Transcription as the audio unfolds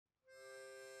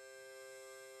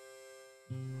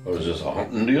Was this a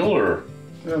hunting deal, or?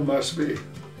 It must be.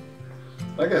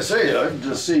 Like I say, I've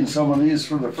just seen some of these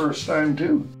for the first time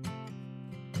too.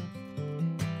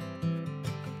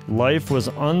 Life was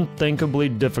unthinkably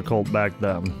difficult back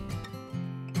then,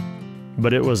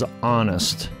 but it was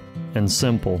honest and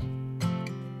simple.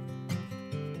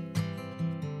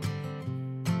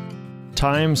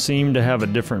 Time seemed to have a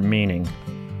different meaning.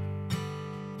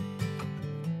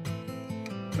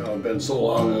 It's been so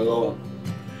long ago.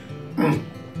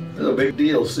 It's a big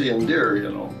deal seeing deer,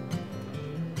 you know.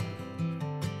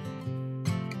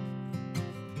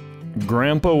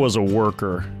 Grandpa was a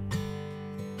worker.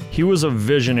 He was a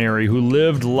visionary who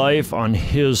lived life on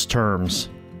his terms,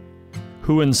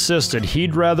 who insisted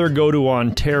he'd rather go to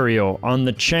Ontario on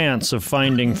the chance of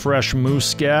finding fresh moose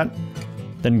scat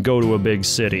than go to a big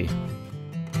city.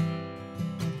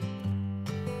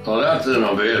 Well, that's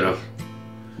innovative.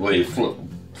 Well, you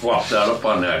flop that up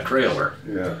on that trailer.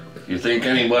 Yeah. You think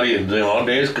anybody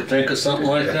nowadays could think of something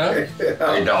like that? Yeah.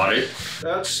 I doubt it.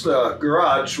 That's the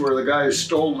garage where the guy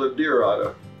stole the deer out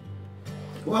of.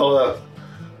 Well, the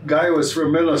guy was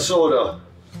from Minnesota.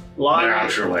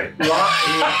 Naturally.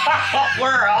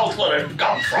 Where else would it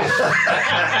come from?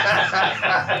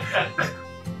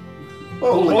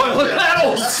 Holy Boy, look at that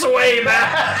old sway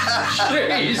back!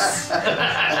 Jeez.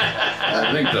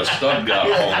 I think the stud got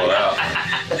hold of that.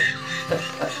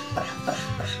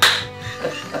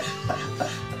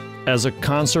 As a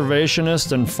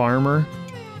conservationist and farmer,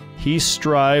 he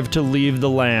strived to leave the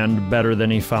land better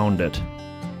than he found it.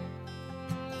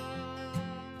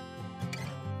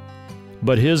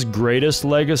 But his greatest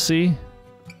legacy?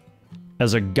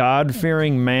 As a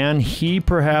God-fearing man, he,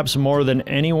 perhaps more than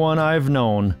anyone I've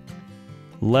known,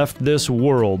 left this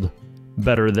world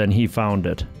better than he found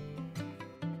it.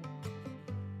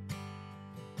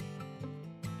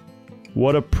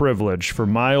 What a privilege for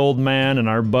my old man and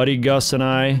our buddy Gus and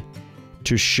I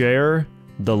to share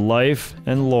the life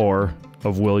and lore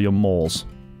of William MOLLS.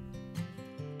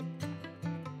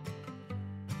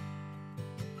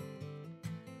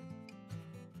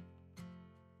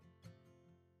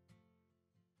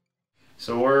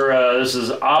 So this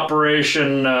is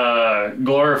Operation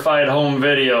Glorified Home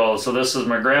Video. So this is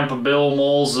my Grandpa Bill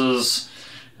MOLLS's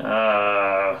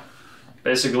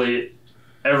basically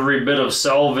every bit of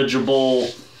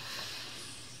salvageable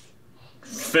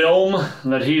film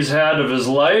that he's had of his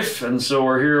life. And so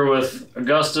we're here with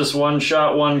Augustus One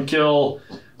Shot One Kill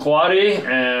Quaddy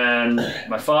and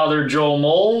my father Joe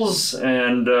MOLLS,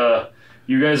 and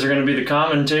you guys are going to be the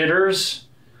commentators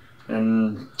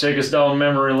and take us down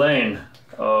memory lane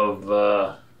of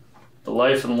the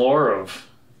life and lore of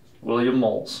William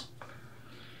MOLLS.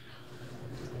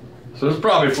 So it's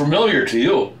probably familiar to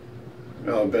you.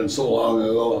 It's been so long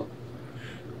ago.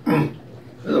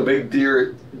 It's a big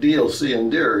deal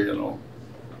seeing deer, you know.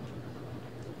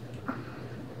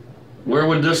 Where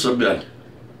would this have been?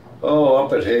 Oh,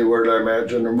 up at Hayward, I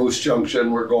imagine, or Moose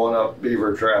Junction. We're going up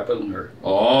beaver trapping or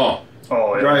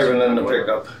driving in the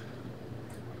pickup.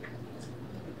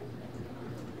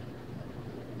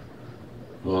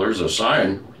 Well, there's a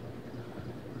sign.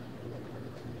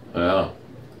 Yeah.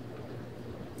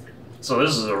 So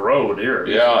this is a road here.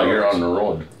 Yeah, you're on the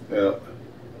road. Yeah.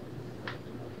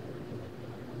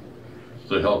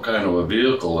 The hell kind of a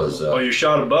vehicle is that? Oh, you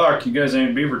shot a buck. You guys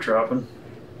ain't beaver trapping.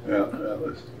 Yeah, that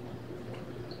was.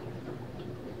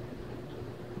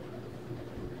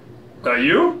 That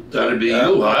you? That'd be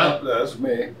you, huh? That's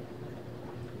me.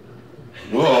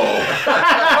 Whoa.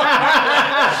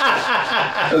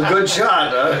 A good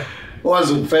shot, huh?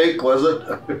 Wasn't fake, was it?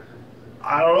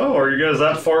 I don't know. Are you guys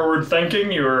that forward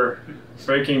thinking? You were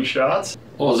faking shots?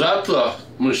 Well, is that the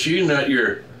machine that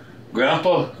your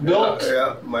grandpa built?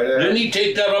 Yeah, my dad. Didn't he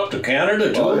take that up to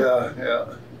Canada too? Oh,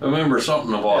 yeah. I remember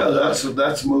something about that.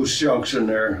 That's Moose Junction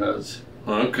there. That's.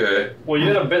 Okay. Well,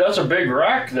 you had that's a big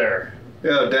rack there.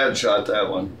 Yeah, Dad shot that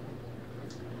one.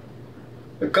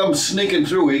 It comes sneaking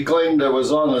through. He claimed I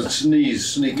was on his knees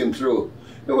sneaking through.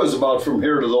 It was about from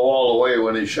here to the wall away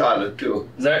when he shot it too.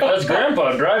 That's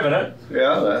Grandpa driving it.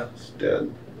 Yeah, that's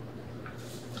Dad.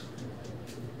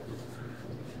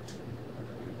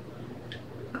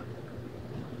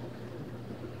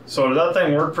 So did that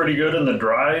thing work pretty good in the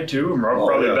dry too?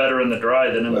 Probably yeah. Better in the dry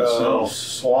than in the snow.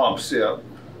 Swamps, yeah.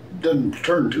 Didn't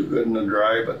turn too good in the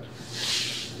dry, but.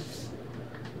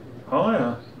 Oh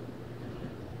yeah.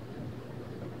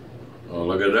 Oh,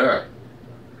 look at that.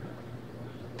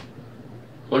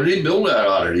 What did he build that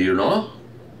out of, do you know?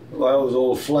 Well, that was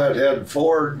old flathead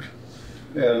Ford,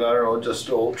 and I don't know, just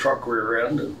old truck rear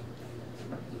end. And,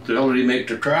 The hell did he make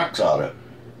the tracks out of?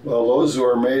 well, those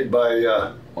were made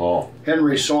by Oh.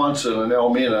 Henry Swanson in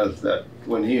Elmina, that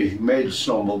when he made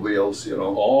snowmobiles, you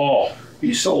know. Oh.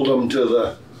 He sold them to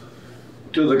the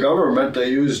government. They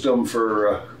used them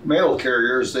for mail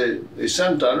carriers. They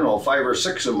sent, I don't know, 5 or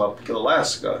 6 of them up to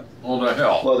Alaska. What the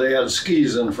hell? Well, they had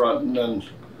skis in front, and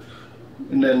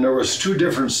then there was 2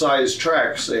 different size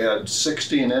tracks. They had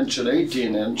 16-inch and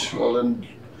 18-inch. Well, then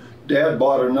Dad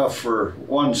bought enough for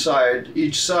one side,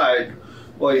 each side.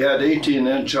 Well, he had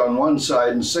 18-inch on one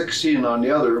side and 16 on the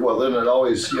other. Well, then it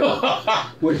always, you know,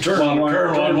 would turn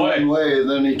one way.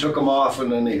 Then he took them off,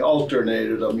 and then he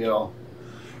alternated them, you know.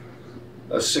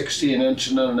 A 16-inch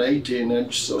and then an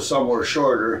 18-inch, so some were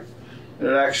shorter. And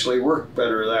it actually worked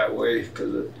better that way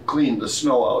because it cleaned the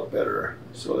snow out better,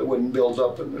 so it wouldn't build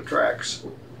up in the tracks.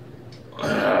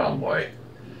 Oh boy.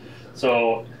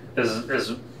 So,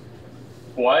 as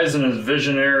wise and as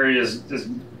visionary as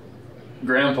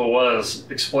Grandpa was,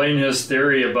 explain his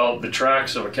theory about the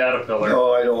tracks of a caterpillar.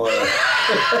 No, I don't want to.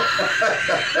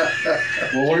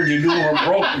 Well, what did you do when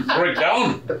it break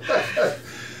down?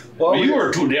 Well, you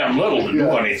were too damn little to do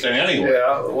anything anyway.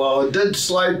 Yeah, well, it did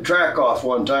slide track off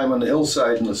one time on the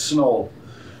hillside in the snow.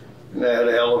 And I had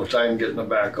a hell of a time getting it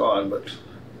back on, but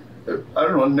I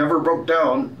don't know, it never broke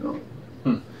down. You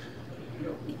know.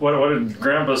 What did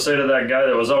Grandpa say to that guy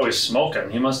that was always smoking?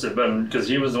 He must have been, because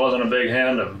he wasn't a big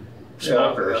hand of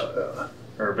smokers,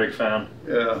 or a big fan.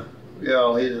 Yeah,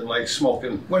 he didn't like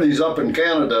smoking. When he's up in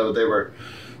Canada, they were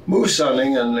moose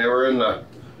hunting, and they were in the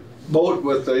boat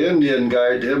with the Indian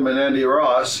guide, him and Andy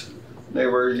Ross. They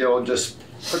were, you know, just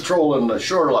patrolling the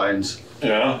shorelines.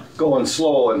 Yeah. Going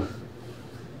slow, and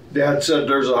Dad said,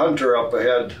 "There's a hunter up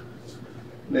ahead."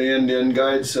 The Indian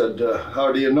guide said,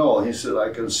 "How do you know?" He said, "I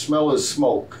can smell his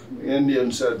smoke." The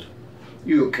Indian said,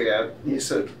 "You can't." He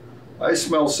said, "I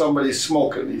smell somebody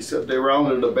smoking." He said, "They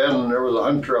rounded a bend and there was a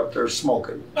hunter up there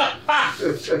smoking."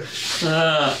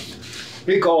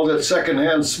 He called it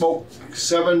secondhand smoke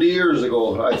 70 years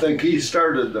ago. I think he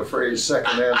started the phrase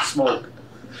secondhand smoke.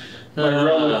 My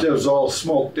relatives all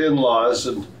smoked in-laws,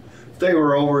 and if they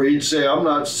were over, he'd say, "I'm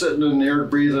not sitting in here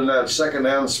breathing that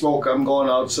secondhand smoke, I'm going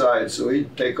outside." So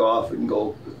he'd take off and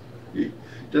go. He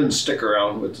didn't stick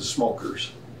around with the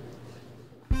smokers.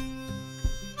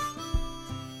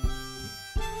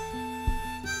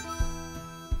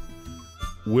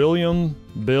 William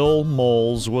Bill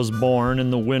MOLLS was born in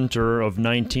the winter of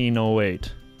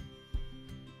 1908.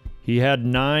 He had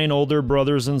 9 older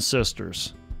brothers and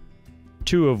sisters,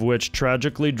 2 of which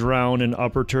tragically drowned in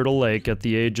Upper Turtle Lake at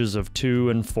the ages of 2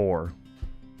 and 4.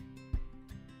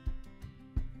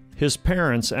 His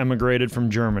parents emigrated from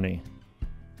Germany.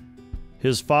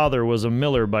 His father was a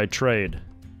miller by trade.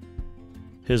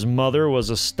 His mother was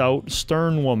a stout,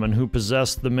 stern woman who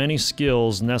possessed the many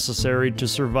skills necessary to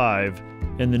survive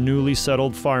in the newly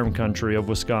settled farm country of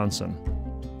Wisconsin.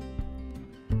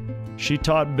 She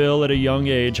taught Bill at a young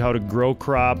age how to grow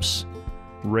crops,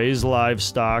 raise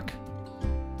livestock,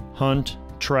 hunt,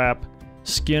 trap,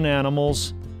 skin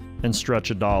animals, and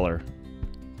stretch a dollar.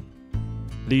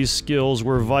 These skills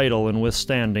were vital in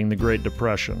withstanding the Great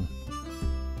Depression.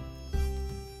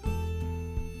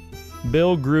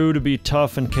 Bill grew to be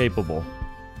tough and capable.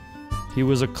 He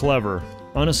was a clever,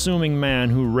 unassuming man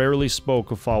who rarely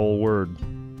spoke a foul word.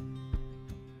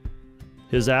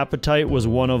 His appetite was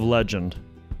one of legend,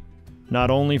 not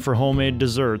only for homemade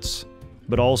desserts,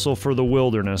 but also for the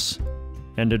wilderness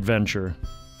and adventure.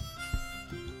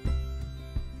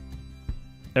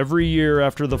 Every year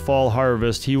after the fall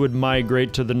harvest, he would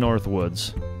migrate to the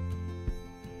Northwoods.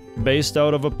 Based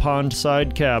out of a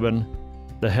pond-side cabin,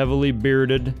 the heavily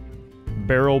bearded,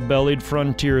 barrel-bellied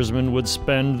frontiersman would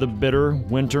spend the bitter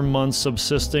winter months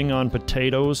subsisting on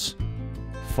potatoes,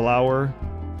 flour,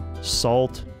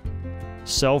 salt,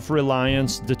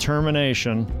 self-reliance,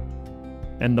 determination,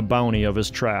 and the bounty of his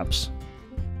traps.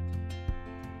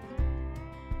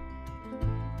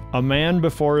 A man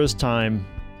before his time,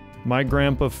 my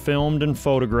grandpa filmed and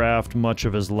photographed much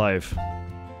of his life.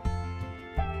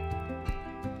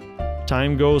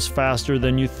 Time goes faster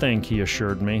than you think, he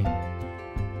assured me.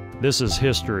 This is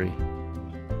history,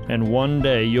 and one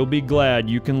day you'll be glad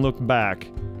you can look back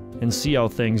and see how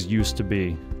things used to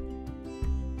be.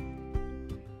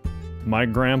 My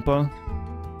grandpa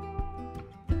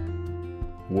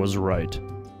was right.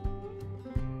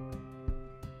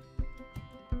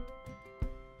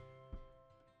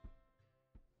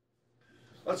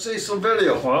 Let's see some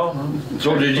video. Well,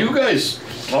 So did you guys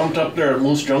hunt up there at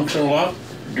Moose Junction a lot?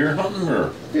 Deer hunting,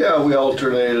 or? Yeah, we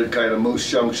alternated kind of Moose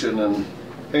Junction and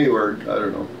Hayward, I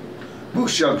don't know.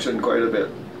 Moose Junction quite a bit.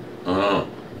 Uh-huh.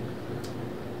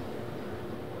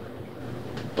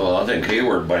 Well, I think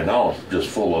Hayward by now is just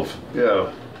full of...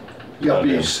 Yeah.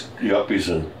 Yuppies. Yuppies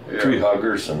and tree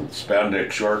huggers and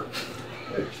spandex short.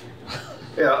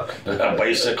 Yeah. A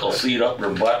bicycle seat up their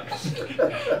butt.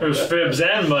 There's fibs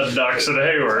and mud ducks at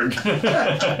Hayward.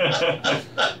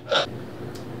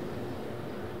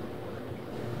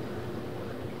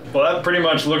 Well, that pretty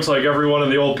much looks like every one of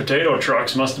the old potato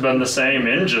trucks must have been the same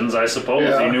engines, I suppose.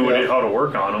 Yeah, He knew yeah. how to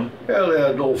work on them. Yeah, they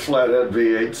had old flathead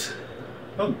V8s.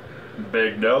 Oh,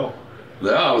 big dough.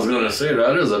 Yeah, I was gonna say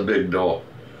that is a big dough.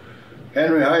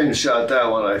 Henry Hines shot that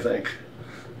one, I think.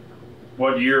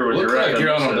 What year would you Looks reckon? like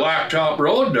you're on a this is? blacktop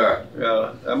road there.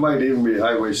 Yeah, that might even be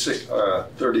Highway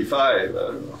 35. I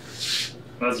don't know.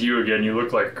 That's you again. You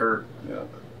look like Kurt. Yeah.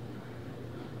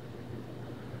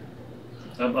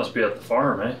 That must be at the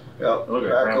farm, eh? Yeah. Look at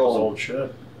Back Grandpa's home. old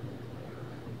shit.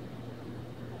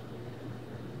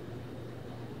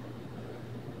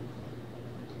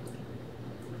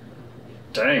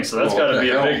 Dang, so that's Oh, got what to the be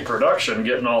a hell? big production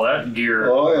getting all that gear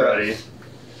Oh, yeah. ready.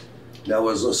 That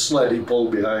was a sled he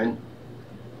pulled behind.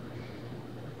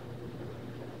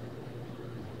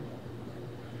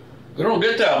 We don't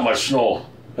get that much snow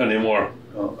anymore.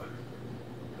 Oh.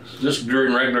 Just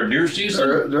during regular deer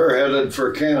season. They're headed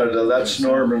for Canada. That's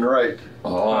Norman Wright.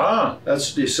 Oh, Ah,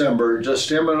 That's December.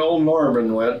 Just him and old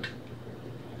Norman went.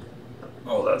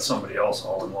 oh, that's somebody else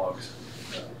hauling logs.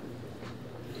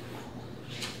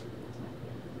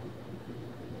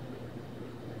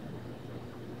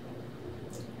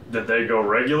 Did they go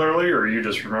regularly, or you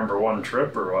just remember one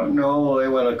trip, or what? No, they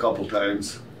went a couple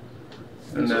times.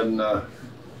 And then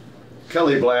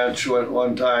Kelly Blanche went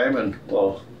one time, and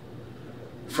well,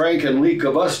 Frank and Lee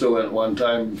Cabusta went one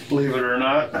time, believe it or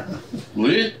not.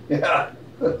 Lee? Yeah.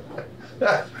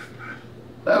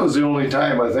 That was the only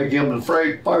time I think him and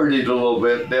Frank partied a little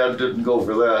bit. Dad didn't go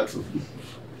for that.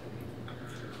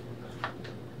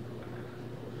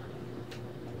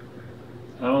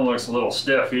 That one looks a little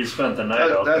stiff. He spent the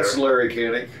night out That's there. Larry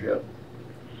Koenig, yeah.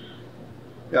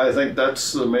 Yeah, I think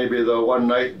that's maybe the one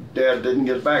night Dad didn't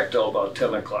get back till about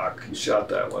 10 o'clock. He shot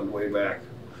that one way back.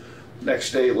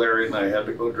 Next day, Larry and I had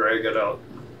to go drag it out.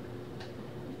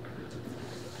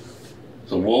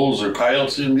 The wolves or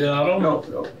coyotes didn't get out of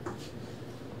them? No.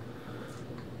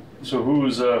 So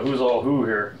who's all who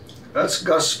here? That's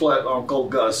Gus Splett, Uncle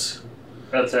Gus.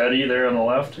 That's Eddie there on the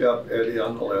left. Yep, Eddie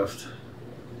on the left.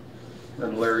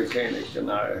 And Larry Koenig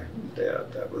and I,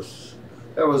 Dad. That was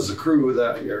the crew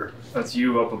that year. That's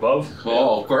you up above.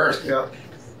 Oh, of course. Yep,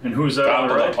 And who's that on Top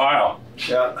the of right? the pile.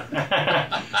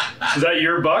 yeah. Is that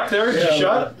your buck there? You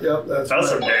shot? Yep, that's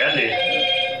That's a mine.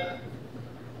 dandy.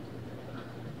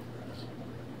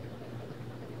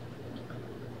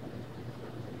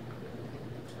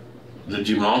 Did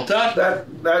you mount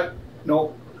that?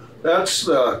 No, that's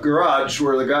the garage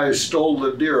where the guys stole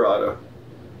the deer out of.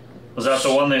 Was that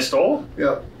the one they stole?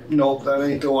 Yep, nope, that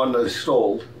ain't the one they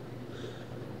stole.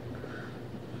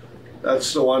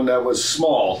 That's the one that was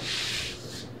small.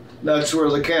 That's where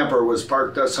the camper was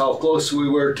parked. That's how close we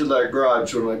were to that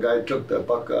garage when the guy took that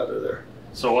buck out of there.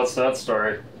 So what's that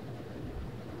story?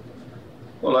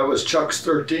 Well, that was Chuck's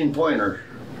 13-pointer.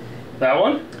 That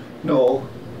one? No,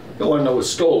 the one that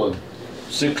was stolen.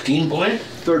 16 point?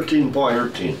 13-pointer.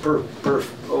 13.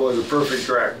 It was a perfect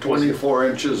track. 24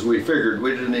 inches, we figured.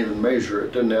 We didn't even measure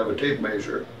it. Didn't have a tape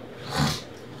measure.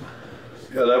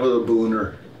 Yeah, that was a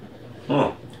booner.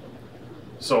 Huh.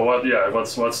 So what? Yeah,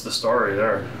 what's the story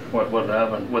there? What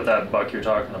happened with that buck you're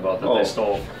talking about that Oh. they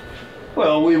stole?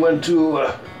 Well, we went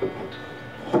to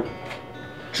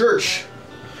church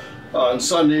on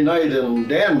Sunday night in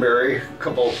Danbury, a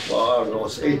couple, I don't know,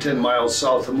 it's 8-10 miles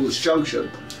south of Moose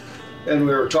Junction. And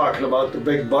we were talking about the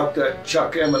big buck that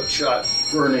Chuck Emmett shot,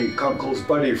 Bernie Kunkel's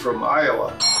buddy from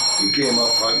Iowa. He came up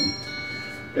hunting.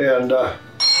 And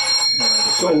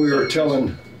so we were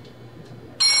telling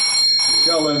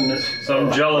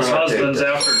Some jealous I'll take husbands this.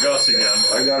 after Gus again.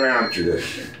 I gotta answer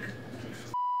this.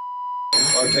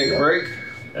 want to take a break?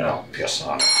 Yeah. I'll piss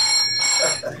on it.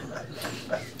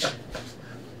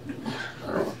 I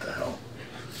don't know what the hell.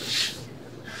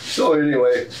 So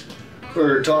anyway, we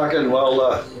were talking,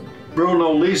 well,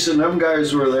 Bruno, Lisa, and them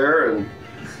guys were there, and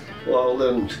well,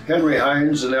 then Henry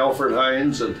Hines and Alfred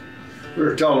Hines, and we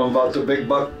were telling them about the big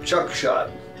buck Chuck shot,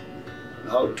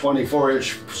 how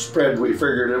 24-inch spread we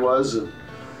figured it was. And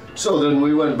so then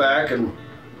we went back and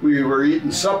we were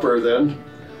eating supper then.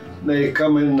 They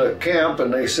come in the camp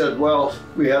and they said, well,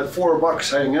 we had 4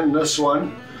 bucks hanging, this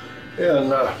one,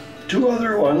 and 2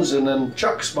 other ones, and then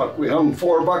Chuck's buck. We hung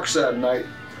 4 bucks that night.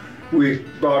 We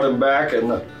brought him back, and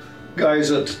the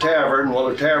guys at the tavern, well,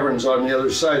 the tavern's on the other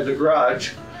side of the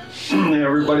garage,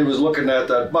 everybody was looking at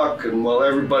that buck, and well,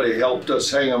 everybody helped us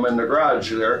hang him in the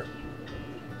garage there.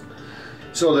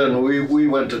 So then we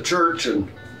went to church, and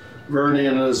Vernie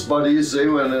and his buddies, they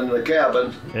went in the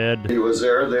cabin. Ed. He was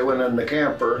there. They went in the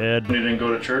camper. Ed. You didn't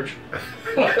go to church?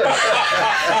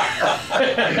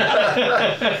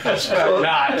 So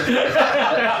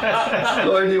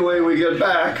anyway, we get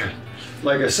back.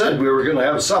 Like I said, we were going to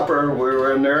have supper. We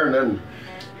were in there, and then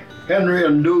Henry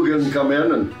and Dugan come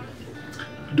in, and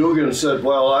Dugan said,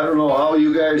 well, I don't know how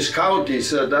you guys count. He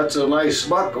said, that's a nice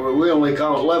buck. We only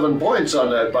count 11 points on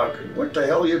that buck. What the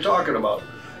hell are you talking about?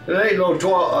 It ain't no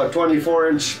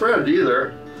 24-inch spread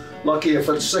either. Lucky if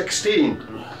it's 16.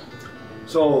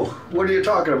 So what are you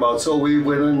talking about? So we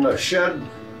went in the shed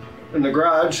in the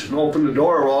garage and opened the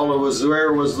door. All that was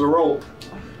there was the rope.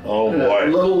 Oh and boy. A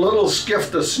little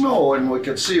skift of snow, and we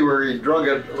could see where he drug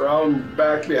it around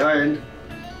back behind.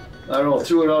 I don't know,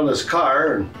 threw it on his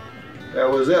car, and that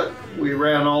was it. We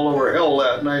ran all over hell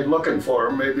that night looking for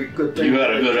him. Maybe good thing. You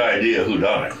got a good idea who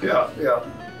done it. Yeah, yeah.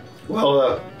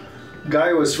 Well,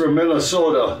 guy was from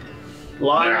Minnesota.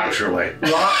 Naturally.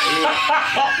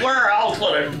 Where else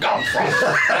would it come from?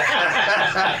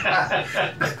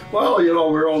 Well, you know,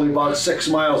 we're only about 6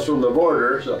 miles from the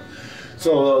border,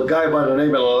 so a guy by the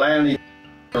name of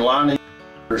Lonnie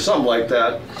or something like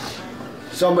that.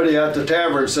 Somebody at the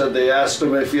tavern said they asked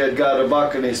him if he had got a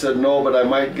buck, and he said no, but I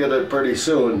might get it pretty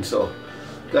soon. So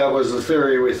that was the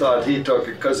theory. We thought he took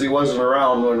it because he wasn't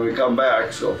around when we come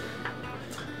back. So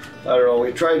I don't know.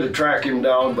 We tried to track him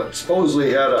down, but supposedly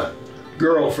he had a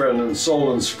girlfriend in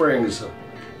Solon Springs.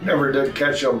 Never did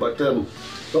catch him. But then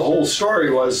the whole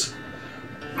story was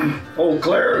Eau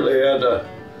Claire. They had a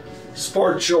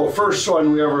sports show, first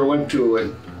one we ever went to,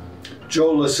 and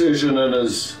Joe Lecision and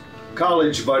his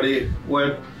college buddy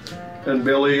went, and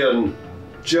Billy and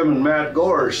Jim and Matt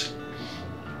Gores.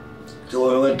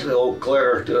 So we went to Eau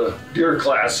Claire to Deer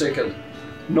Classic, and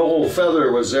Noel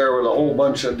Feather was there with a whole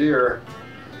bunch of deer.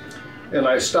 And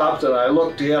I stopped and I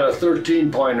looked, he had a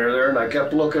 13-pointer there, and I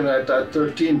kept looking at that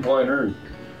 13-pointer, and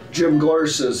Jim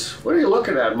Gores says, what are you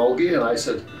looking at, Mogi? And I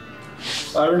said,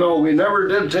 I don't know, we never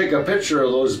did take a picture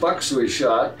of those bucks we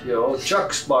shot. You know,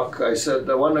 Chuck's buck, I said,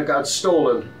 the one that got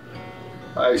stolen.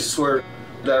 I swear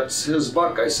that's his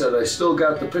buck. I said, I still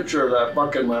got the picture of that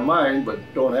buck in my mind, but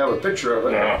don't have a picture of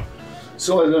it. Yeah.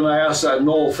 So then I asked that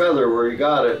Noel Feather where he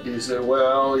got it. He said,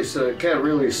 well, he said, I can't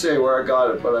really say where I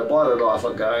got it, but I bought it off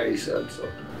a guy, he said. So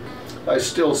I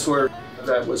still swear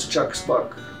that was Chuck's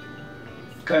buck.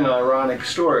 Kind of ironic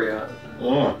story, huh?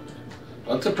 Oh,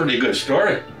 that's a pretty good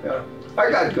story. Yeah. I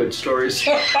got good stories.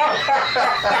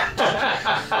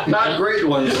 Not great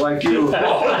ones like you.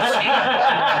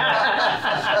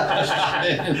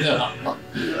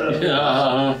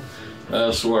 Yeah,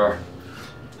 I swear.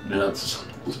 That's,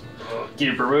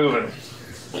 Keep her moving.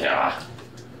 yeah.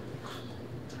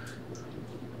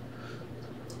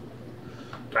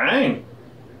 Dang.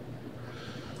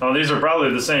 Oh, these are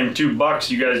probably the same 2 bucks.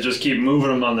 You guys just keep moving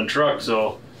them on the truck,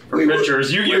 so for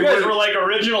pictures. You guys were like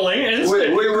original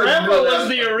Instagram. Grandpa was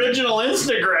the original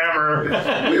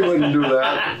Instagrammer. We wouldn't do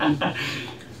that.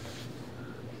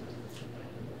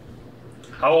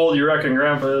 How old you reckon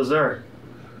Grandpa is there?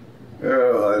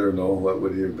 Oh, I don't know. What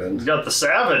would he have been? He's got the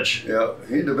Savage. Yeah,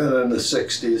 he'd have been in the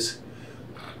 60s.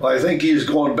 Well, I think he's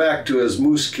going back to his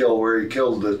moose kill where he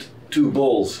killed the 2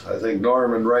 bulls. I think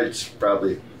Norman Wright's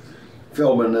probably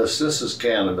filming this. This is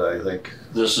Canada, I think.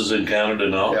 This is in Canada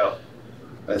now? Yeah.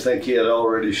 I think he had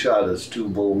already shot his 2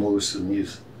 bull moose, and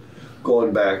he's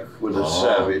going back with his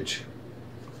Savage.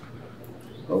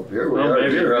 Oh, here we are.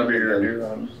 Maybe Deer it'll be hunting your again. deer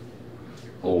hunting.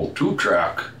 Oh,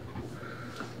 2-track.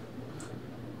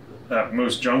 That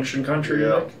Moose Junction country, you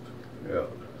Yeah. think? Yeah.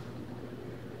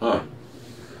 Huh.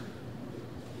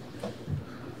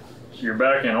 You're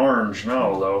back in Orange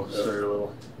now, though. So you're a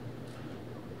little.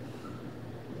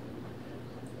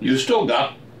 You still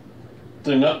got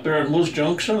thing up there at Moose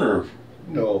Junction, or?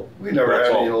 No, we never That's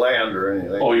had any all. land or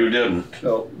anything. Oh, you didn't?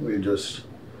 No, we just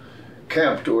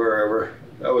camped wherever.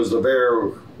 That was the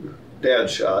bear Dad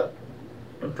shot.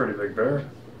 A pretty big bear.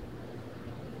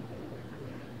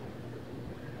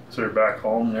 So you're back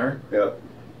home there? Yeah.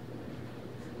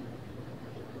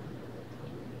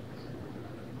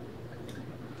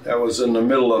 That was in the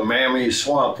middle of Mammy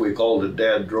Swamp, we called it.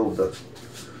 Dad drove the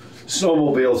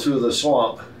snowmobile through the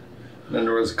swamp. And then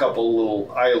there was a couple little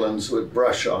islands with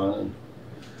brush on. And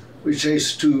we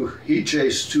chased he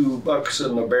chased 2 bucks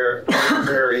in the bear.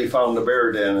 He found the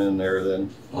bear den in there then.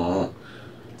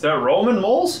 Is that Roman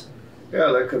MOLLS?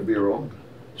 Yeah, that could be wrong.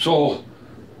 So,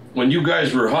 when you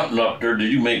guys were hunting up there, did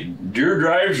you make deer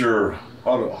drives, or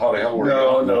how the hell were you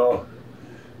hunting? No.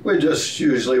 We just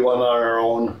usually went on our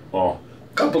own. Oh.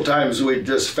 A couple times we'd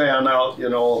just fan out, you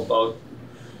know, about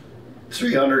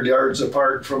 300 yards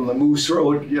apart from the moose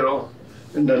road, you know,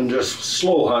 and then just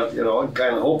slow hunt, you know, and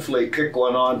kind of hopefully kick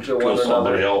one on to one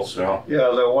somebody another. else, yeah.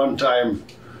 Yeah, the one time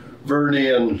Vernie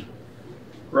and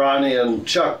Ronnie and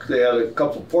Chuck, they had a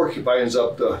couple porcupines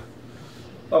up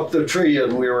the tree,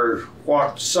 and we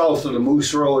walked south of the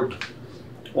moose road.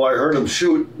 Well, I heard them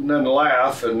shoot and then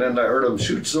laugh, and then I heard them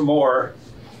shoot some more.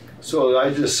 So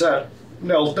I just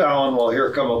knelt down. Well,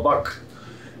 here come a buck,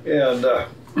 and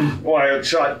well, I had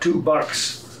shot 2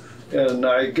 bucks, and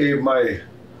I gave my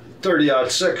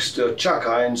 30-06 to Chuck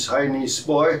Heine's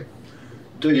boy,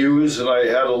 to use, and I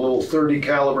had a little 30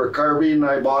 caliber carbine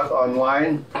I bought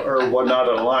online, or well, not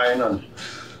online, on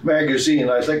magazine.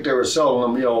 I think they were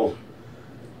selling them, you know,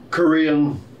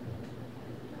 Korean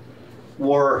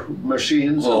war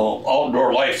machines. Well,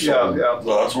 Outdoor Life. Yeah, yeah.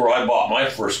 So that's where I bought my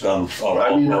first gun.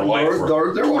 I mean, Outdoor Life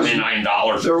for there was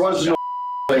 $29. there was no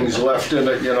things left in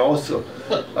it, you know. So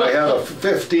I had a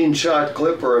 15-shot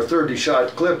clip or a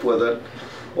 30-shot clip with it.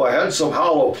 Well, I had some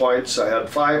hollow points. I had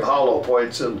 5 hollow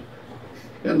points in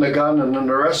the gun, and then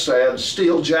the rest I had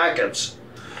steel jackets.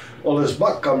 Well, this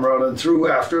buck come running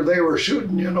through after they were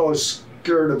shooting, you know,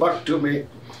 scared the buck to me.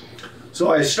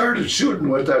 So I started shooting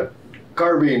with that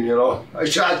carbine, you know. I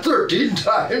shot 13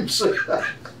 times. The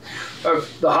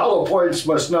hollow points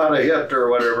must not have hit or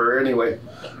whatever. Anyway,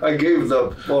 I gave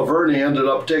Vernie ended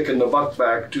up taking the buck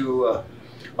back to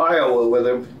Iowa with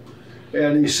him.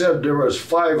 And he said there was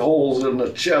 5 holes in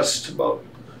the chest, about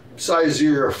size of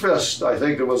your fist. I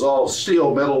think it was all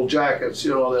steel metal jackets,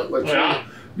 you know, that went through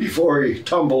before he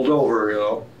tumbled over, you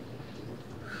know.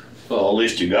 Well, at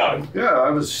least you got him. Yeah,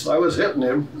 I was hitting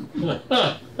him.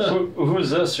 Who's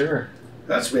this here?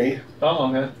 That's me. Oh,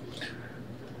 okay.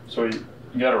 So you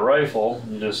got a rifle.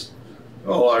 You just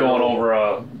Oh, going over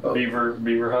a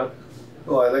beaver hut?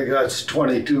 Oh, I think that's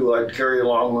 22 I'd carry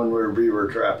along when we were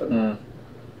beaver trapping.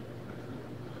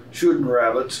 Shooting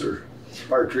rabbits or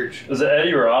partridge. Is it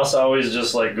Eddie Ross always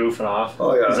just like goofing off?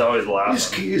 Oh, yeah. He's always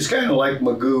laughing. He's kind of like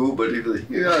Magoo, but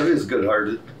he's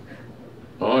good-hearted.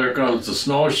 Oh, here comes the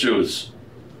snowshoes.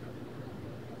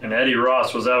 And Eddie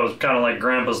Ross, was kind of like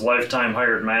Grandpa's lifetime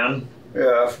hired man?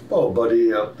 Yeah. Oh,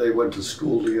 buddy, they went to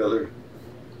school together.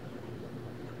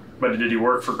 But did he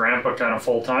work for Grandpa kind of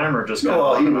full-time or just kind No,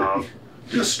 of on he and off?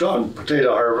 just on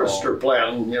potato harvest or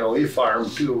planting. You know, he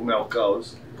farmed 2 milk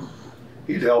cows.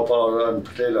 He'd help out on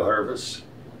potato harvest.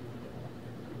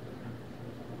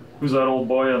 Who's that old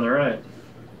boy on the right?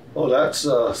 Oh, that's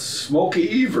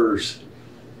Smokey Evers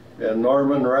and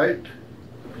Norman Wright.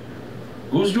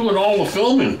 Who's doing all the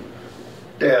filming?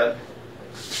 Dad.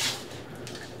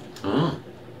 Huh?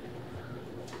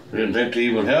 Didn't think they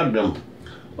even had them.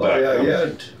 Oh,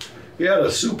 yeah, he had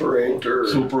a Super 8 or...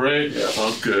 Super 8? Yeah.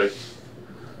 Okay.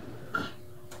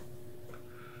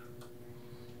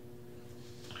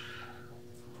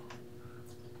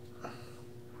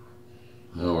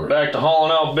 Back to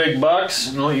hauling out big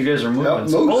bucks. No, you guys are moving. Yep,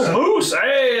 moose. Oh, moose!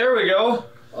 Hey, there we go.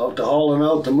 Out to hauling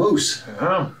out the moose.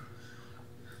 Yeah.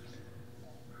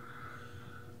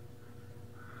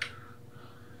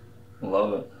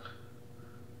 Love it.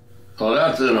 Well,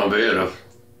 that's innovative.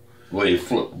 Well, you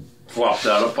flop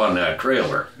that up on that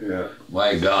trailer. Yeah.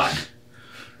 My God.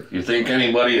 You think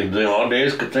anybody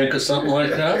nowadays could think of something like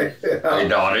that? Yeah. I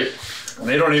doubt it. And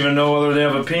they don't even know whether they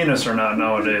have a penis or not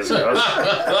nowadays,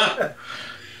 guys.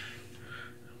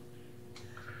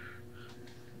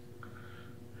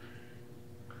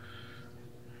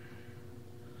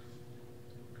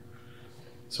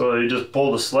 So he just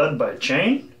pulled a sled by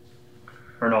chain?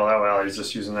 Or no, well, he's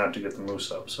just using that to get the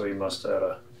moose up. So he must have had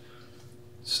a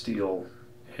steel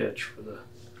hitch for the...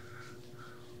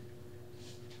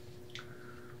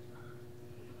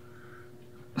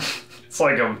 It's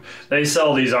like they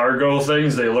sell these Argo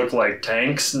things. They look like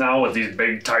tanks now with these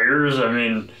big tires. I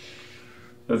mean,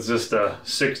 it's just a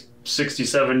 60,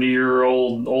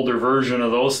 70-year-old older version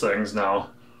of those things now.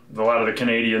 A lot of the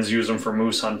Canadians use them for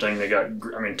moose hunting. They got,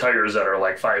 tires that are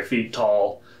like 5 feet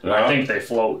tall. Yeah. I think they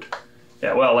float.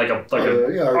 Yeah, well, like a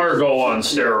Argo on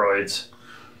steroids.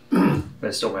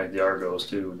 They still make the Argos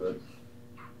too, but.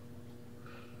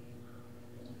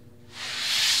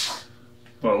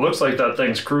 Well, it looks like that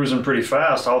thing's cruising pretty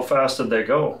fast. How fast did they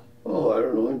go? Oh, I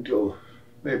don't know, until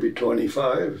maybe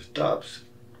 25 tops.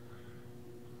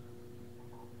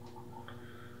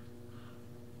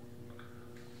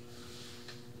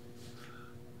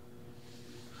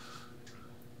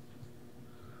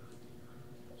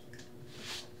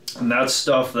 And that's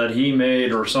stuff that he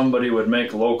made or somebody would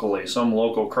make locally, some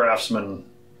local craftsman.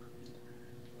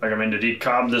 Like, did he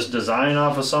cob this design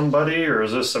off of somebody, or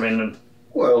is this,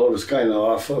 Well, it was kind of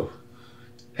off of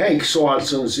Hank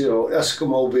Swanson's, you know,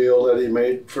 Eskimo-mobile that he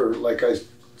made for, like I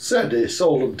said, they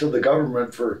sold them to the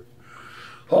government for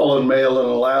hauling mail in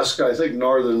Alaska. I think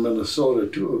northern Minnesota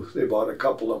too. They bought a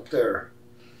couple up there.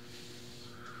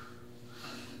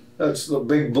 That's the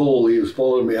big bull he was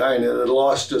pulling behind. It had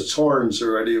lost its horns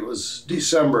already. It was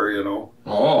December, you know.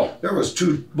 Oh. There was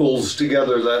two bulls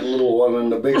together, that little one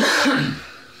and the big one.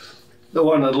 The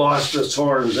one that lost its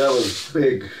horns, that was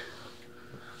big.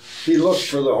 He looked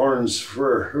for the horns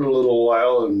for a little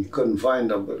while and couldn't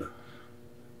find them, but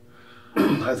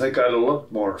I think I'd have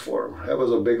looked more for him. That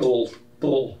was a big old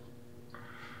bull.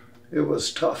 It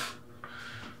was tough.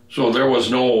 So there was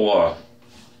no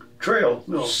Trail,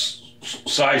 no.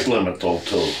 size limit though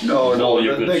to No,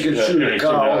 you they could shoot a anything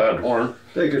cow. that had horn.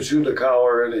 They could shoot a cow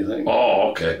or anything.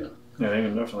 Oh, okay. Yeah, you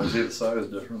can definitely see the size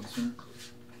difference.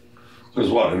 Because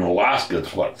what, in Alaska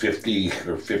it's what, 50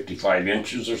 or 55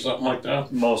 inches or something like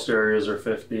that? Most areas are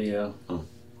 50, yeah.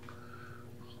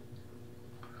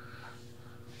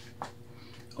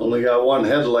 Only got one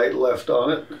headlight left on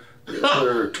it.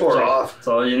 They're tore off. That's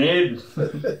all you need.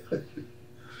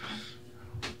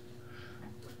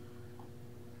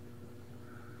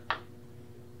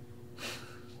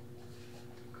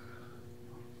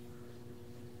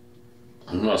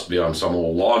 It must be on some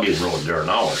old logging road there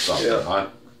now or something, Yeah. huh?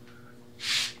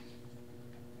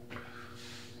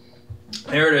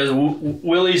 Here it is,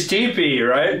 Willie's teepee,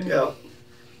 right? Yeah.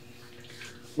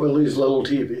 Willie's little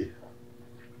teepee.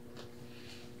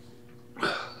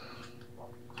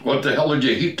 What the hell did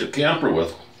you heat the camper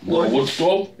with? Wood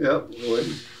stove? Yep.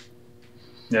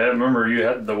 Yeah, I remember you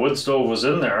had the wood stove was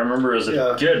in there. I remember as a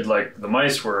Yeah. kid, like the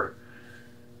mice were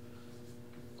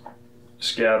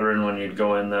scattering when you'd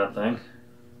go in that thing.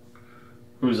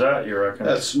 Who's that, you reckon?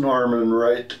 That's Norman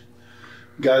Wright.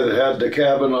 Guy that had the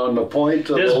cabin on the point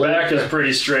of His the lake. back is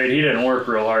pretty straight. He didn't work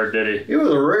real hard, did he? He was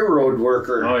a railroad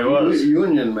worker. Oh, he was?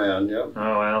 Union man, yep.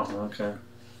 Oh, well, okay.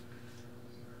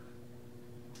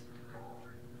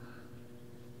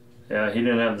 Yeah, he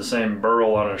didn't have the same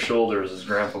burl on his shoulders as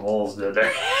Grandpa Moles did.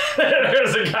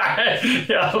 There's a guy.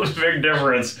 Yeah, there's a big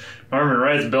difference. Norman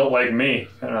Wright's built like me,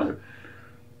 kind of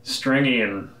stringy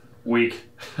and weak.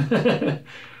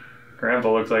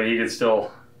 Grandpa looked like he could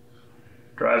still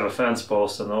drive a fence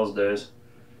post in those days.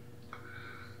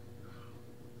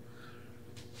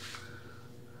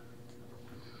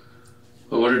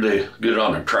 What did they get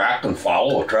on a track and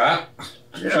follow a track?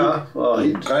 Yeah, well,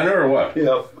 he, Kind of or what?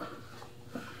 yep.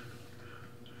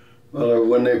 Well,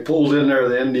 when they pulled in there,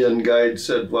 the Indian guide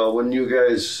said, well, when you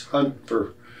guys hunt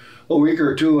for a week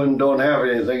or two and don't have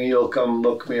anything, you'll come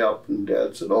look me up. And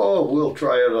Dad said, oh, we'll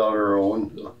try it on our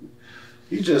own.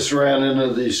 He just ran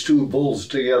into these two bulls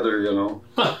together, you know.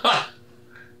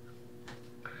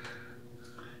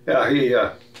 Yeah, he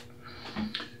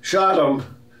shot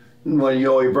him. And when, you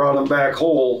know, he brought him back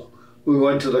whole, we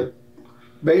went to the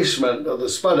basement of the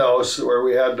spud house where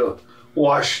we had to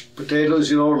wash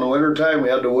potatoes, you know, in the wintertime. We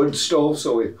had the wood stove,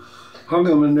 so we hung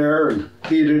them in there and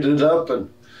heated it up,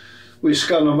 and we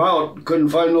scun them out. Couldn't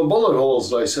find no bullet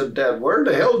holes. And I said, Dad, where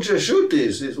the hell did you shoot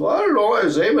these? He said, well, I don't know. I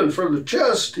was aiming for the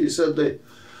chest. He said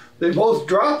they both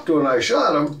dropped when I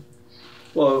shot them.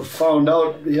 Well, found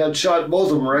out he had shot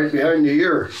both of them right behind the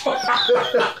ear.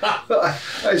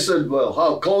 I said, well,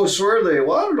 how close were they?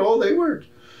 Well, I don't know. They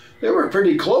were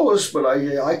pretty close, but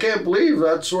I can't believe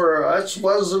that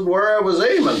wasn't where I was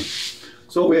aiming.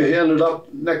 So we ended up,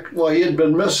 well, he had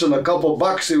been missing a couple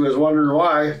bucks. He was wondering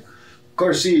why. Of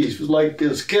course, he, like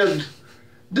his kid,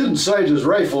 didn't sight his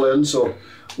rifle in, so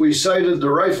we sighted the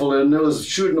rifle in. It was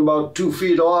shooting about 2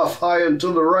 feet off, high and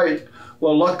to the right.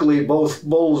 Well, luckily, both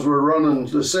bulls were running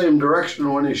the same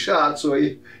direction when he shot, so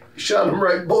he shot them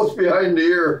right both behind the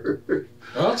ear.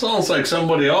 Well, that sounds like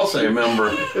somebody else I remember.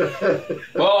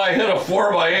 Well, I hit a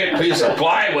 4x8 piece of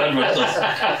plywood with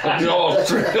the, you know,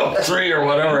 three or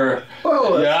whatever.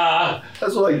 Well, Yeah,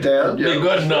 that's like Dad. be Yeah.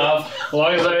 good enough. As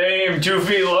long as I aim 2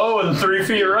 feet low and 3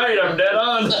 feet right, I'm dead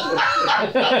on.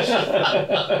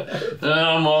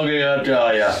 I'm okay, I'll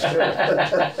tell ya.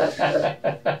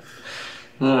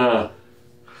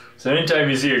 So anytime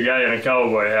you see a guy in a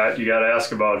cowboy hat, you got to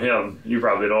ask about him. You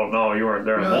probably don't know. You weren't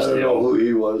there in I this don't know deal. who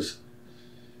he was.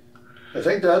 I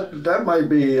think that might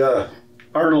be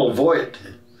Arnold Voigt.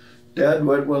 Dad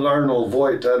went with Arnold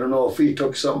Voigt. I don't know if he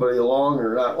took somebody along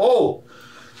or not. Oh,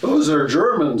 those are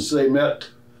Germans they met.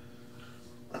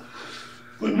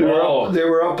 They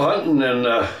were up hunting, and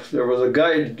there was a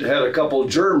guide had a couple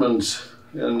Germans,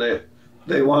 and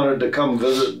they wanted to come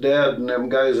visit Dad and them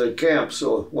guys at camp.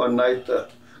 So one night the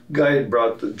guide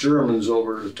brought the Germans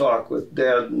over to talk with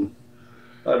Dad and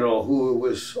I don't know who it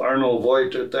was, Arnold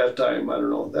Voigt at that time. I don't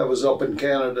know. That was up in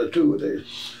Canada too. They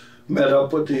met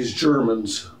up with these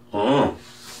Germans. Oh.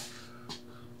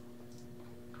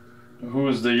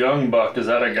 Who's the young buck? Is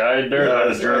that a guide there? Yeah,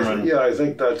 That's a German. I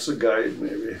think that's a guide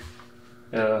maybe.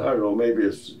 I Yeah. don't know. Maybe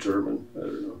it's a German. I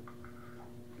don't know.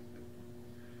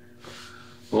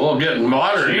 Well, getting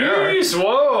modern there. Jeez,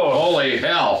 whoa! Holy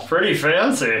hell. Pretty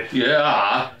fancy.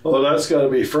 Yeah. Oh, that's got to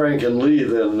be Frank and Lee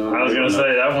then. I was gonna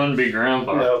say that wouldn't be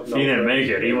Grandpa. Yeah, If no, he didn't right. make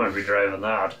it, he wouldn't be driving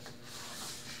that.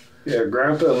 Yeah,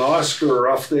 Grandpa and Oscar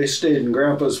Ruff, they stayed in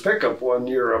Grandpa's pickup one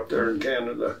year up there in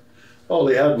Canada. All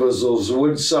he had was those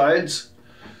wood sides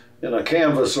and a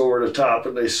canvas over the top,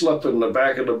 and they slept in the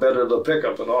back of the bed of the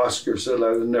pickup. And Oscar said, I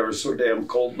was never so damn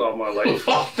cold in all my life.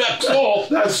 That's all.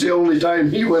 That's the only time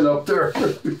he went up there.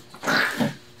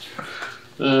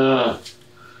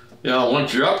 Yeah,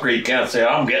 once you're up there, you can't say,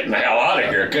 I'm getting the hell out of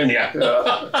here, can you?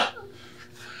 Yeah.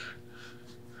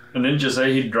 And didn't you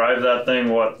say he'd drive that thing,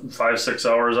 what, 5-6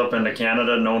 hours up into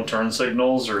Canada, no turn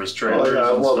signals or his trailers Oh,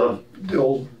 yeah, and well, stuff? the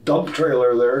old dump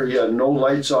trailer there, he had no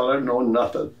lights on it, no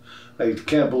nothing. I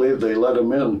can't believe they let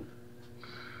him in.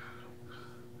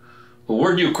 Well,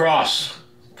 where'd you cross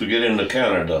to get into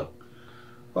Canada?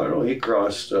 I don't know, he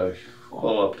crossed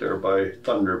well up there by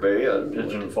Thunder Bay. I don't know.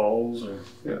 Pigeon Falls? Or...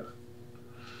 Yeah.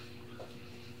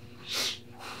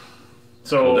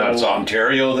 So That's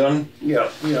Ontario then? Yeah,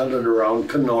 he hunted around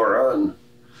Kenora, and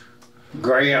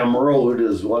Graham Road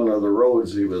is one of the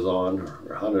roads he was on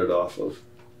or hunted off of.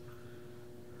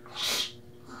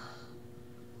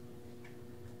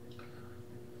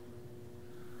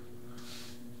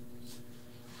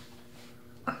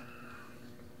 Is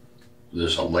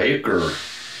this a lake or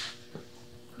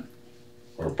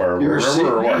part of a You're,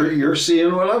 river or what? you're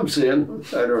seeing what I'm seeing.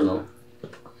 I don't know.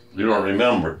 You don't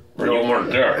remember, or No. you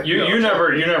weren't there. you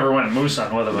never went moose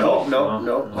hunting with him at all?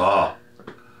 No. Ah.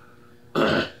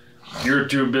 You're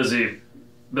too busy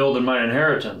building my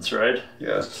inheritance, right?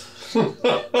 Yeah.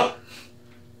 Good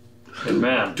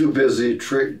man. Too busy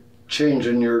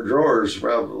changing your drawers,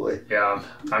 probably. Yeah,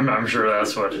 I'm sure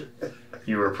that's what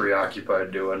you were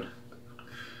preoccupied doing.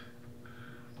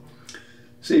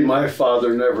 See, my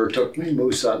father never took me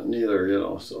moose hunting either, you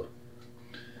know, so.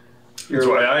 That's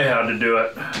why I had to do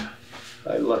it.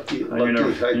 I lucky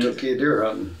never- I took you deer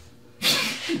hunting.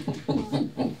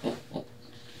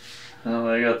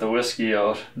 Oh, they got the whiskey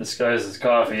out, disguised as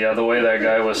coffee. Yeah, the way that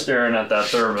guy was staring at that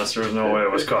thermos, there was no way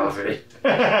it was coffee.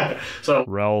 So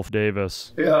Ralph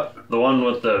Davis, Yeah, the one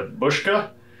with the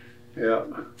bushka, yeah.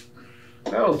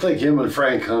 I don't think him and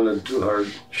Frank hunted too hard.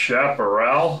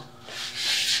 chaparral.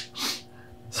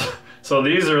 So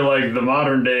these are like the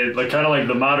modern day, like kind of like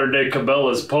the modern day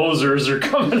Cabela's posers are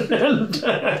coming in.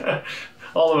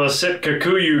 All of us Sitka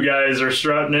Kikuyu guys are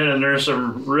strutting in, and there's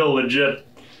some real legit.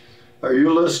 Are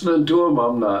you listening to him?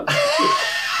 I'm not.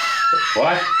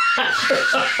 What?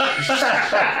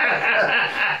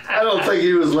 I don't think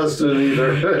he was listening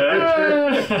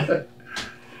either.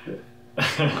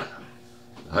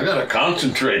 I gotta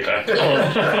concentrate. I'm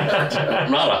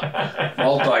not a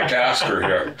multitasker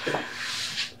here.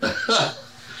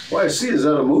 Why, see, is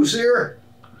that a moose ear?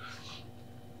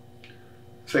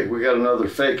 I think we got another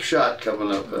fake shot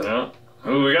coming up. Yeah.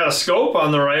 Ooh, we got a scope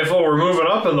on the rifle. We're moving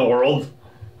up in the world.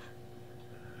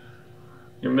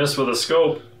 You missed with a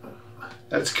scope.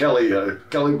 That's Kelly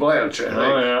Blanche, I think.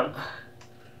 Oh yeah.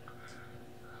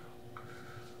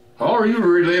 How are you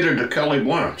related to Kelly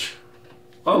Blanche?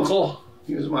 Uncle.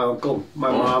 He was my uncle.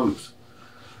 My mom's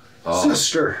Oh,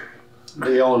 sister,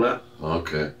 Leona.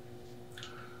 okay.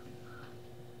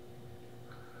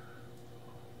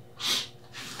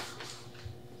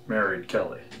 Married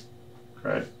Kelly.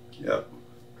 Right? Yep.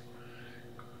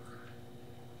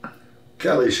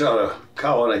 Kelly shot a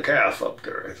cow and a calf up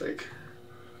there, I think.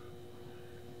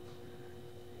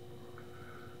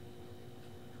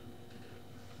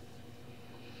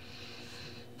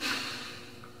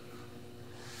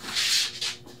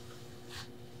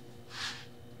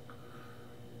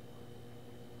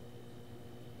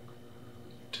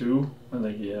 Two? I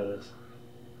think he had us.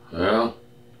 Well,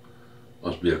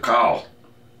 must be a cow.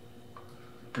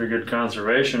 Pretty good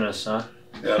conservationist, huh?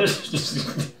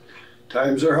 Yep.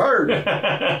 Times are hard.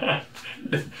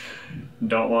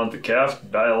 Don't want the calf to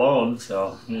die alone,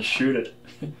 so just shoot it.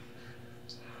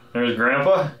 There's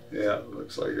Grandpa. Yeah,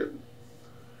 looks like it.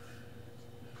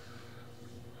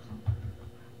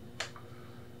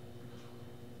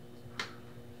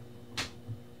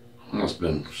 Must have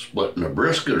been splitting a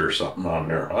brisket or something on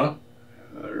there, huh?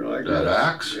 I don't know. I That guess.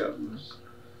 axe? Yep.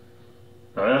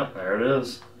 Oh yeah, there it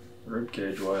is. Rib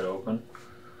cage wide open.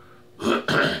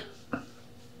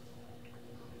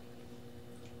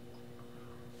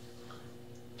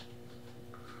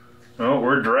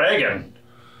 silver dragon.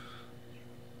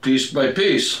 Piece by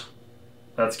piece.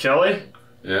 That's Kelly?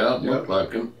 Yeah, looked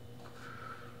like him.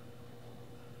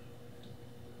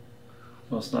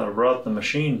 Must not have brought the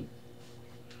machine.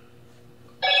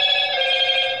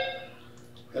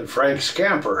 And Frank's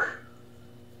camper.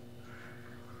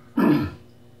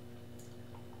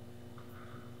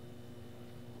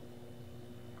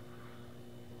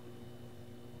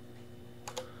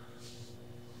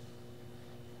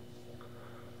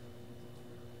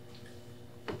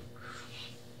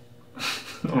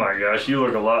 Oh my gosh, you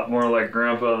look a lot more like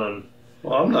Grandpa than...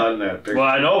 Well, I'm not in that picture. Well,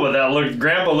 I know, but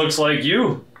Grandpa looks like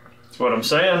you. That's what I'm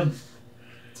saying.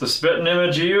 It's a spitting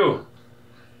image of you.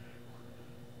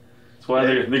 That's why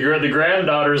the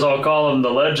granddaughters all call him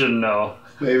the legend now.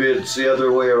 Maybe it's the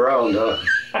other way around, huh?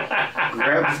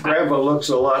 Grandpa looks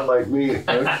a lot like me.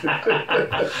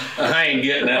 I ain't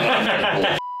getting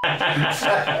that.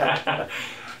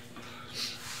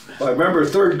 I remember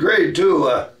third grade too.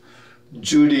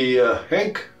 Judy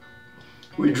Hink,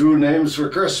 we drew names for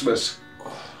Christmas.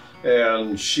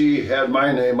 And she had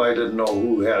my name. I didn't know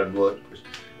who had what.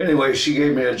 Anyway, she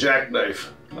gave me a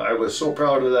jackknife. I was so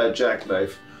proud of that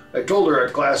jackknife. I told her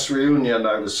at class reunion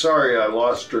I was sorry I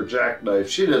lost her jackknife.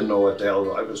 She didn't know what the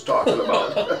hell I was talking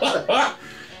about.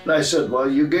 And I said, well,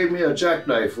 you gave me a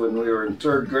jackknife when we were in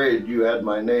third grade. You had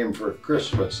my name for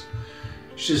Christmas.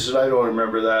 She said, I don't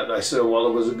remember that. And I said, well,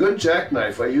 it was a good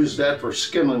jackknife. I used that for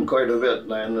skinning quite a bit,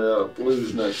 and I ended up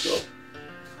losing it. So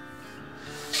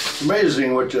it's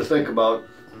amazing what you think about.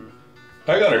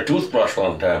 I got a toothbrush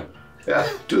one time. Yeah,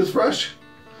 toothbrush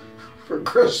for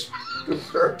Christmas.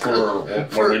 For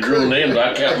we drew names,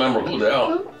 I can't remember who the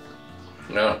hell.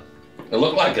 Yeah, it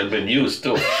looked like it had been used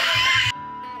too.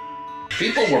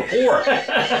 People were poor.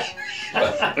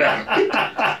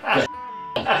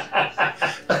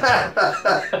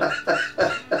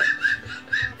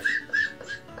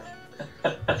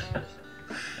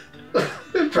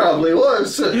 It probably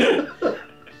was.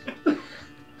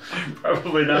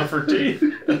 Probably not for teeth.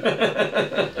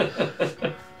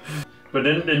 But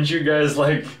didn't you guys,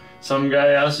 like, some guy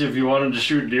asked you if you wanted to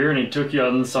shoot deer and he took you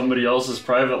on somebody else's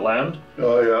private land?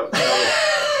 Oh, yeah.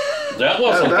 That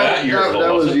wasn't that year, though,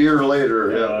 that was was a year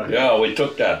later, yeah. Yeah, we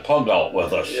took that pug out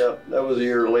with us. Yeah, that was a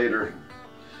year later.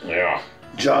 Yeah.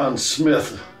 John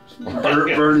Smith.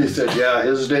 Bernie said, yeah,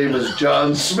 his name is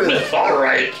John Smith. All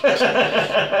right.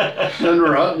 Then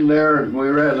we're hunting there, and we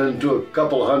ran into a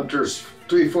couple hunters,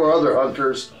 3-4 other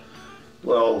hunters.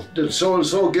 Well, did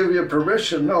so-and-so give you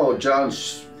permission? No, John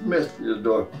Smith.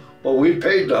 Well, we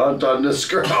paid to hunt on this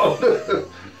ground.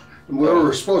 We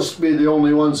were supposed to be the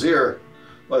only ones here.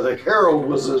 I think Harold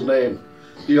was his name,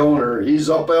 the owner. He's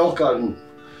up elk hunting.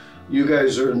 You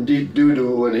guys are in deep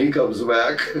doo-doo when he comes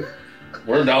back.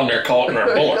 We're down there counting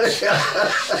our bullets.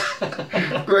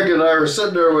 Greg and I were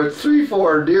sitting there with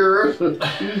 3-4 deer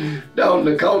down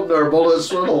to counting our bullets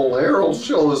when old Harold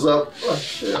shows up.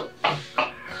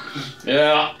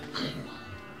 Yeah.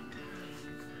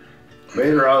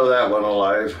 Made her out of that one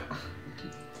alive.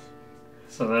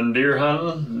 So then deer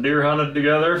hunted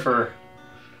together for a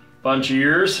bunch of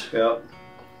years. Yeah.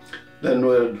 Then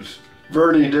when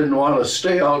Vernie didn't want to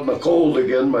stay out in the cold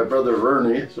again, my brother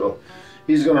Vernie, so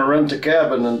he's going to rent a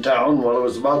cabin in town. Well, it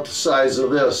was about the size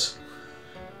of this.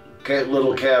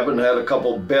 Little cabin, had a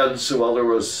couple beds. Well, there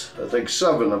was, I think,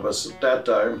 7 of us at that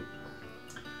time.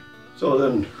 So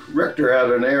then Richter had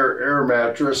an air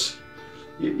mattress.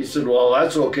 He said, well,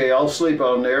 that's okay, I'll sleep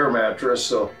on the air mattress.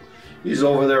 So he's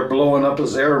over there blowing up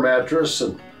his air mattress,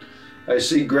 and I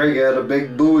see Greg had a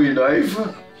big Bowie knife.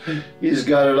 He's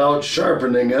got it out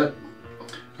sharpening it.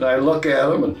 And I look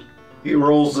at him, and he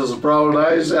rolls his brown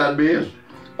eyes at me, and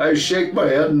I shake my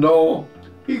head no.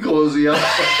 He goes, yeah.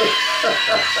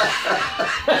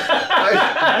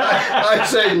 I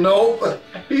say nope.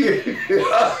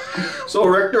 So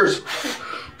Richter's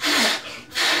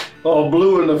all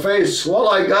blue in the face. Well,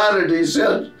 I got it, he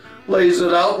said. Lays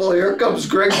it out. Well, here comes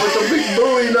Greg with the big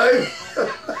Bowie knife.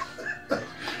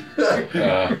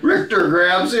 Richter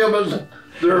grabs him, and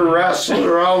they're wrestling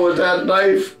around with that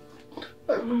knife.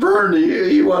 Bernie,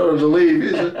 he wanted to leave. He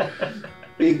said,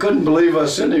 he couldn't believe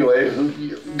us anyway.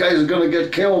 The guy's gonna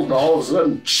get killed, and all of a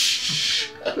sudden,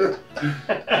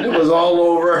 it was all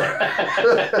over.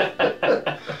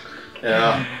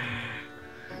 Yeah.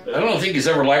 I don't think he's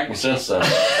ever liked me since then.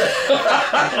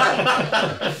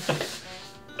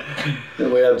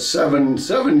 Then we had seven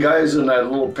guys in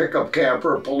that little pickup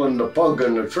camper pulling the pug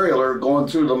in the trailer, going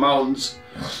through the mountains.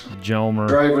 Jelmer.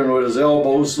 Driving with his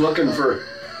elbows, looking for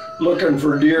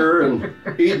deer and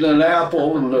eating an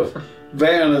apple, and the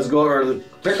van is going, or the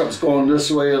pickup's going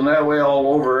this way and that way all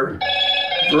over.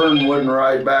 Vern wouldn't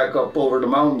ride back up over the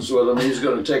mountains with him. He's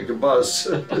going to take the bus.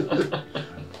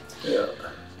 Yeah.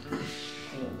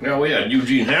 Yeah, we had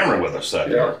Eugene Hammer with us that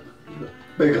year.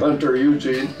 Big hunter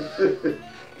Eugene.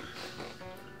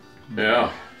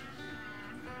 Yeah.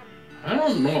 I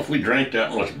don't know if we drank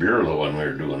that much beer though when we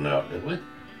were doing that, did we?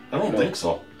 I don't think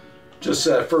so. Just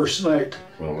that first night.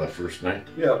 Well, that first night.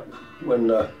 Yeah. When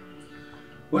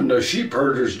the sheep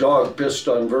herder's dog pissed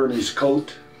on Vernie's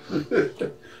coat.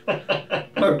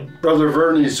 My brother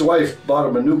Vernie's wife bought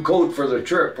him a new coat for the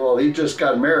trip. Well, he just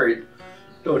got married.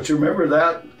 Don't you remember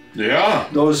that? Yeah.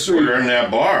 Those three. We were in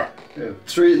that bar. Yeah,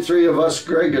 three of us,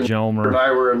 Greg and Jelmer and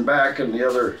I were in back, and the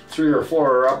other 3 or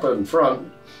 4 are up in front.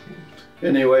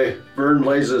 Anyway, Vern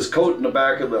lays his coat in the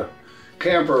back of the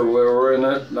camper where we're in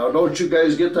it. Now, don't you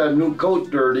guys get that new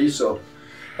coat dirty? So,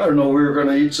 I don't know, we were going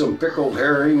to eat some pickled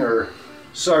herring or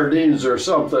sardines or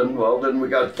something. Well, then we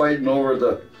got fighting over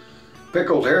the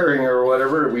pickled herring or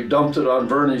whatever. We dumped it on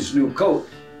Vernie's new coat.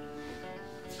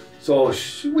 So,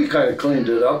 we kind of cleaned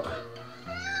it up.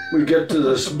 We get to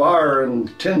this bar in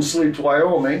Tin Sleeps,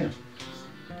 Wyoming.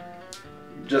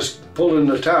 Just pulled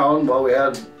into town. Well, we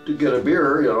had to get a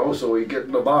beer, you know, so we get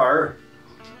in the bar.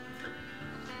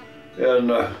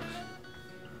 And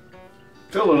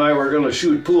Phil and I were going to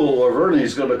shoot pool, or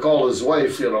Vernie's going to call his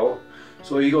wife, you know.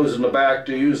 So he goes in the back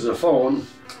to use the phone.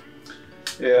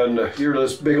 And here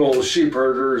this big old sheep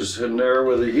herder's in there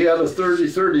with he had a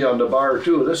 30-30 on the bar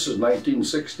too. This is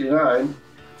 1969.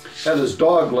 Had his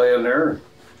dog laying there.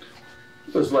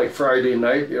 It was like Friday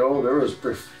night, you know, there was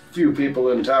a few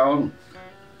people in town.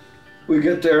 We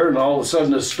get there and all of a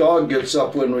sudden this dog gets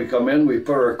up when we come in. We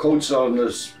put our coats on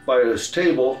by this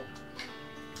table.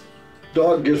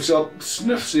 Dog gets up,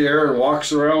 sniffs the air and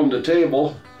walks around the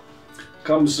table.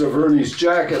 Comes to Vernie's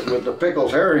jacket with the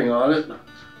pickled herring on it.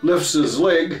 Lifts his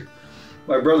leg.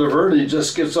 My brother Vernie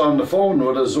just gets on the phone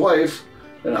with his wife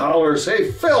and hollers,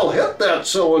 "Hey Phil, hit that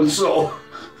so-and-so."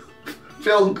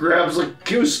 Phil grabs a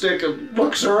cue stick and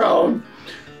looks around.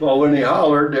 Well, when he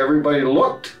hollered, everybody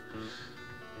looked.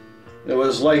 It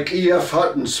was like E.F.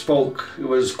 Hutton spoke. It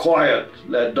was quiet.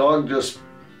 That dog just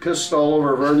pissed all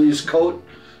over Vernie's coat.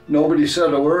 Nobody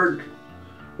said a word.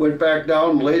 Went back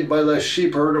down, laid by the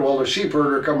sheep herder. Well, the sheep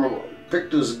herder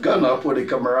picked his gun up when he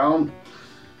come around.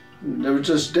 It was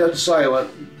just dead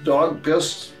silent. Dog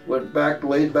pissed, went back,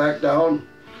 laid back down.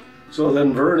 So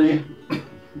then Vernie,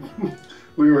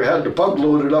 we had the pug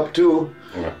loaded up too,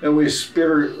 and we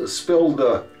spilled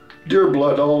deer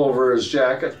blood all over his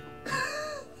jacket.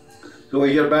 So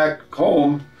we get back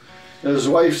home, and his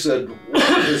wife said,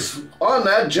 "What is on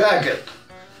that jacket?"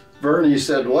 Vernie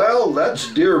said, "Well, that's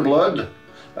deer blood.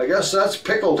 I guess that's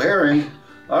pickled herring.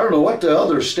 I don't know what the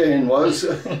other stain was."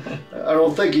 I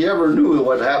don't think he ever knew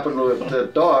what happened with the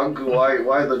dog,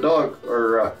 why the dog,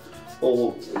 or,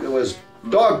 it was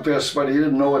dog piss, but he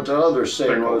didn't know what the other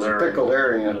stain was, pickled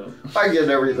herring. And I get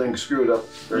everything screwed up.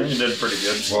 You did pretty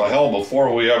good. Well, hell,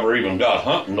 before we ever even got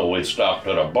hunting, though, we stopped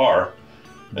at a bar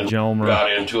and got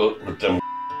into it with them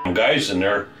guys in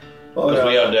there. Oh, yeah.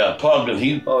 We had that pug, and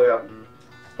he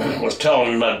was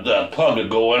telling that pug to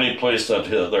go any place that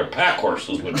their pack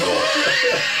horses would go.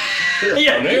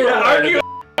 Argue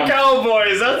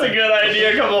cowboys, that's a good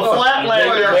idea. A couple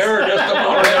flatlanders. They were just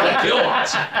about ready to kill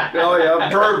us. Oh yeah,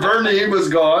 Vernie was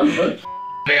gone.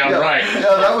 Damn right.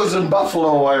 Yeah, that was in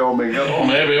Buffalo, Wyoming. Oh,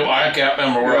 maybe, I can't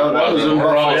remember where it was.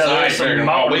 We're outside figuring,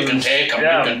 oh, we can take them, we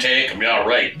can take them. Yeah,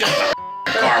 right. Get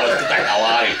the car, let's get the hell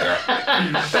out of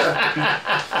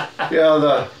here.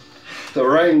 Yeah, the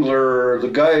wrangler or the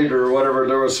guide or whatever,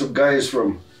 there was some guys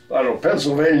from, I don't know,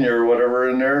 Pennsylvania or whatever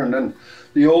in there, and then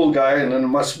the old guy, and then it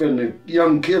must have been the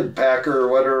young kid packer or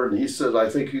whatever, and he said, "I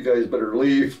think you guys better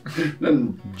leave."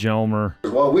 Then Jelmer.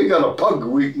 Well, we got a pug,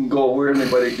 we can go where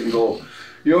anybody can go.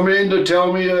 You mean to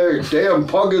tell me a damn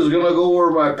pug is gonna go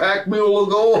where my pack mule will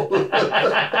go?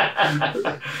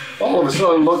 All of a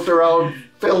sudden looked around,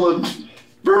 Phil and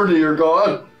Vernie are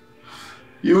gone.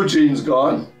 Eugene's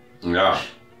gone. Yeah.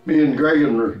 Me and Greg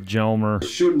were Jelmer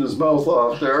shooting his mouth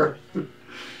off there.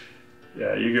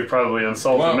 Yeah, you could probably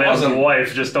insult the man's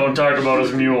wife, just don't talk about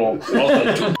his mule.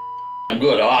 Wasn't too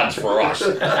good odds for us.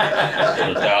 Put it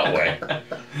that way.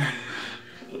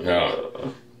 Yeah.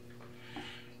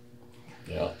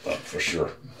 Yeah, that for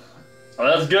sure.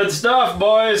 Well, that's good stuff,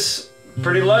 boys.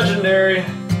 Pretty legendary.